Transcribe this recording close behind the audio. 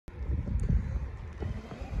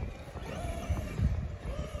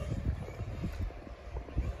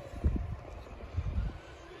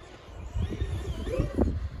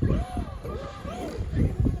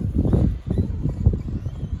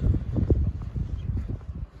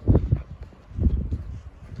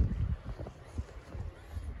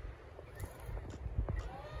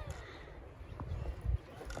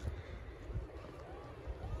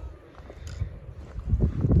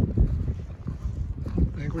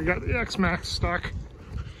we got the X-maxx stuck.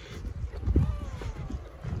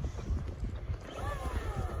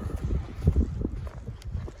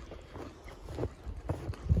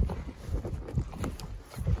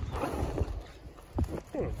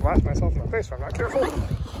 Blast myself in the face if I'm not careful.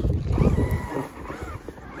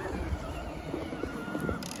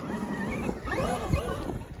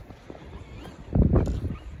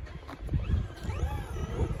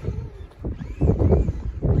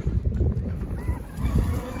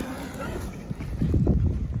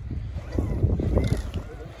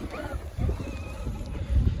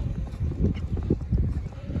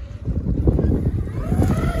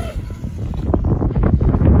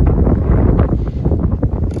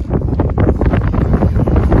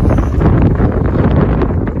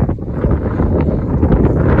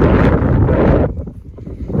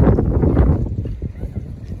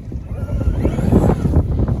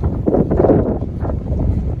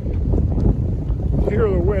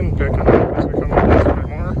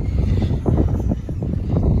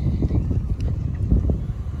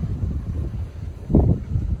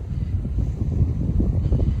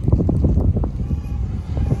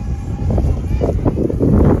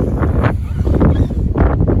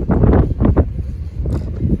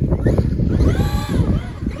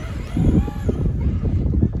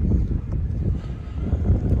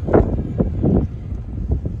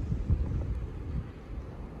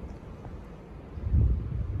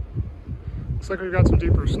 Looks like we've got some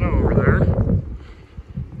deeper snow over there.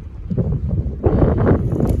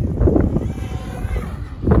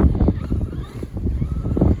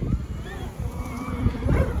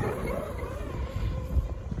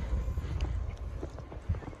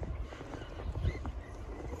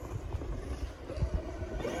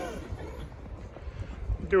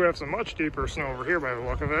 We do have some much deeper snow over here by the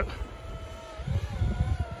look of it.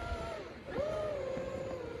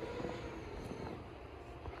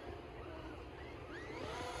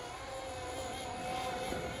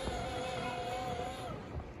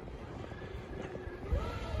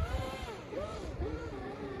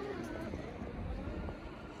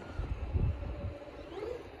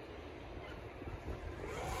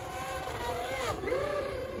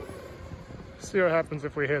 See what happens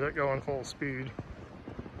if we hit it going full speed.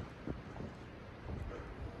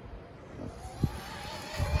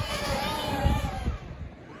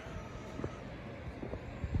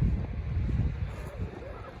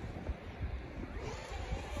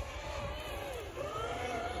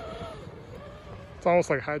 It's almost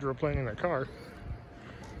like hydroplaning a car.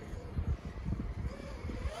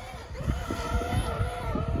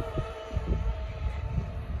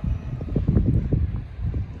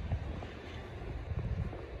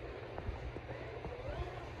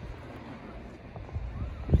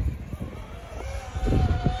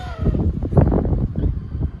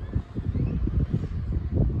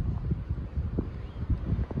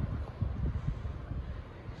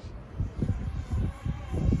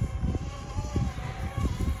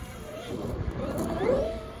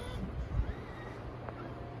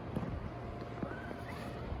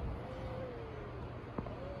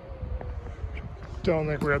 Don't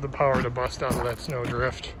think we have the power to bust out of that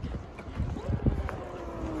snowdrift.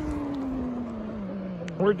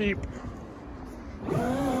 We're deep.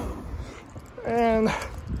 And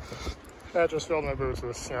that just filled my boots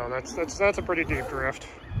with snow. That's a pretty deep drift.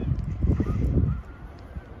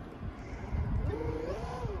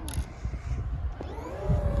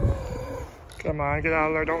 Come on, get out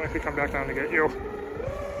of there. Don't make me come back down to get you.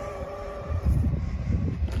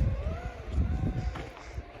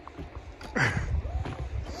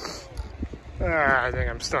 I think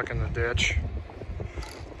I'm stuck in the ditch.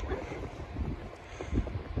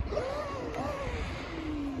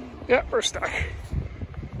 Yeah, we're stuck.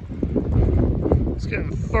 It's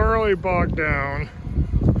getting thoroughly bogged down.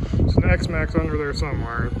 There's an X-maxx under there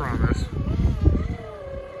somewhere, I promise.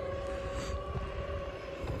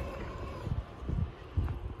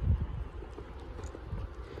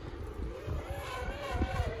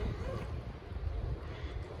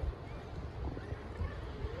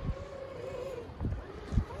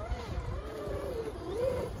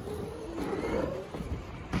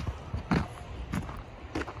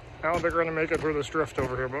 I don't think we're gonna make it through this drift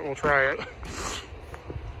over here, but we'll try it.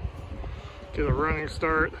 Get a running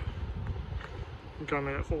start and come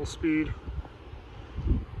in at full speed.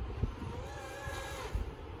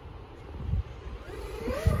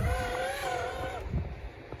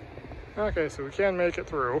 Okay, so we can make it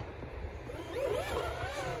through.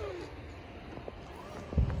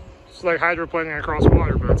 It's like hydroplaning across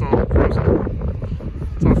water, but it's all frozen.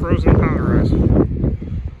 It's all frozen and powderized.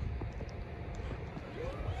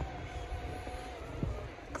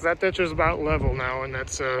 because that ditch is about level now, and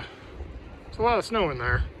that's there's a lot of snow in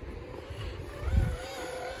there.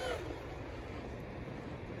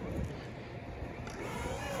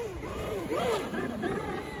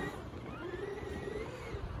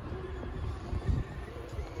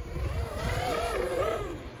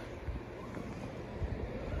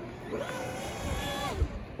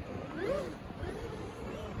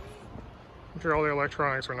 I'm sure all the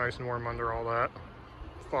electronics are nice and warm under all that.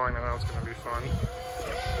 Thawing them out is going to be fun.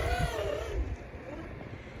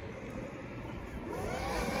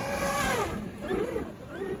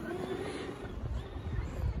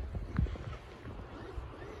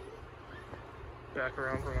 Back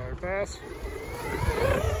around for another pass.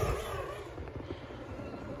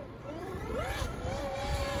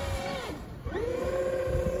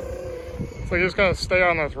 So you just gotta stay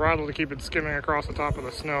on the throttle to keep it skimming across the top of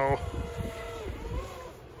the snow.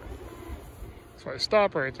 So I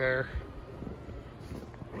stop right there.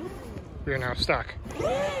 You're now stuck.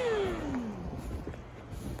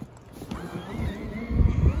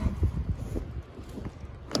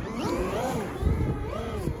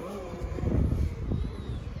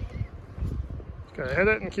 Just gotta hit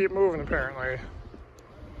it and keep moving, apparently.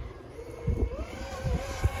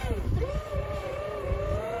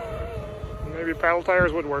 Maybe paddle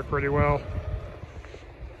tires would work pretty well.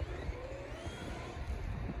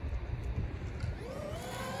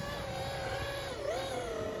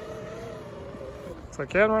 So I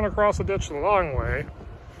can run across the ditch the long way.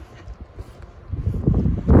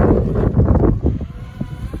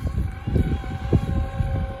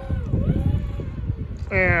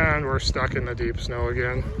 And we're stuck in the deep snow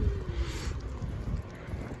again.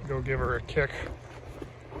 Go give her a kick.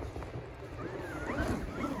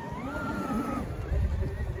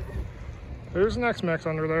 There's an X-maxx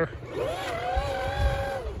under there.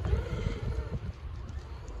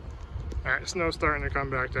 Alright, snow's starting to come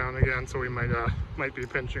back down again, so we might be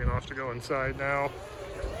pinching it off to go inside now.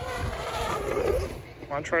 I'm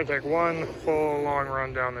gonna try to take one full long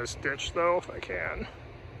run down this ditch though, if I can.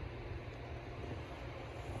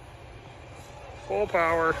 Full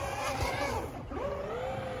power.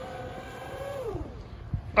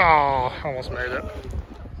 Oh, almost made it.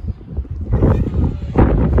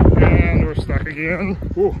 And we're stuck again.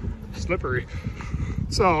 Ooh, slippery.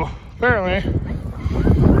 So, apparently,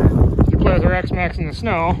 if you play with your X-maxx in the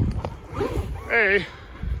snow, A,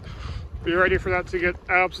 be ready for that to get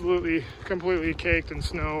absolutely, completely caked in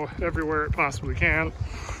snow everywhere it possibly can.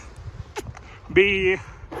 B,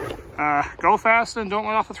 go fast and don't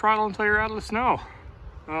let off the throttle until you're out of the snow.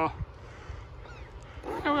 I'm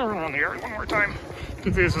gonna run around the yard one more time. You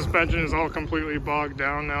can see the suspension is all completely bogged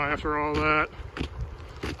down now after all that.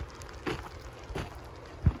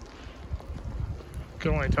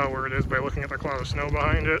 Can only tell where it is by looking at the cloud of snow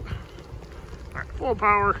behind it. All right, full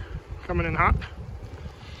power, coming in hot.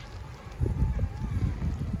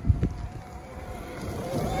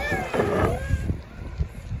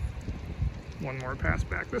 One more pass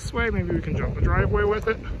back this way. Maybe we can jump the driveway with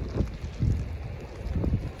it.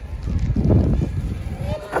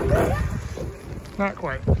 Not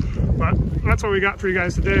quite, but that's what we got for you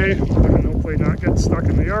guys today. And hopefully not get stuck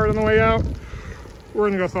in the yard on the way out. We're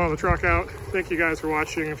gonna go thaw the truck out. Thank you guys for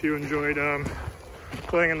watching. If you enjoyed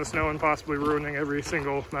playing in the snow and possibly ruining every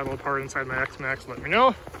single metal part inside my X-maxx, let me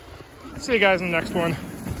know. See you guys in the next one.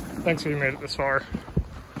 Thanks if you made it this far.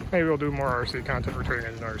 Maybe we'll do more RC content returning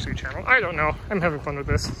into an RC channel. I don't know. I'm having fun with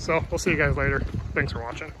this. So we'll see you guys later. Thanks for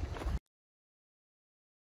watching.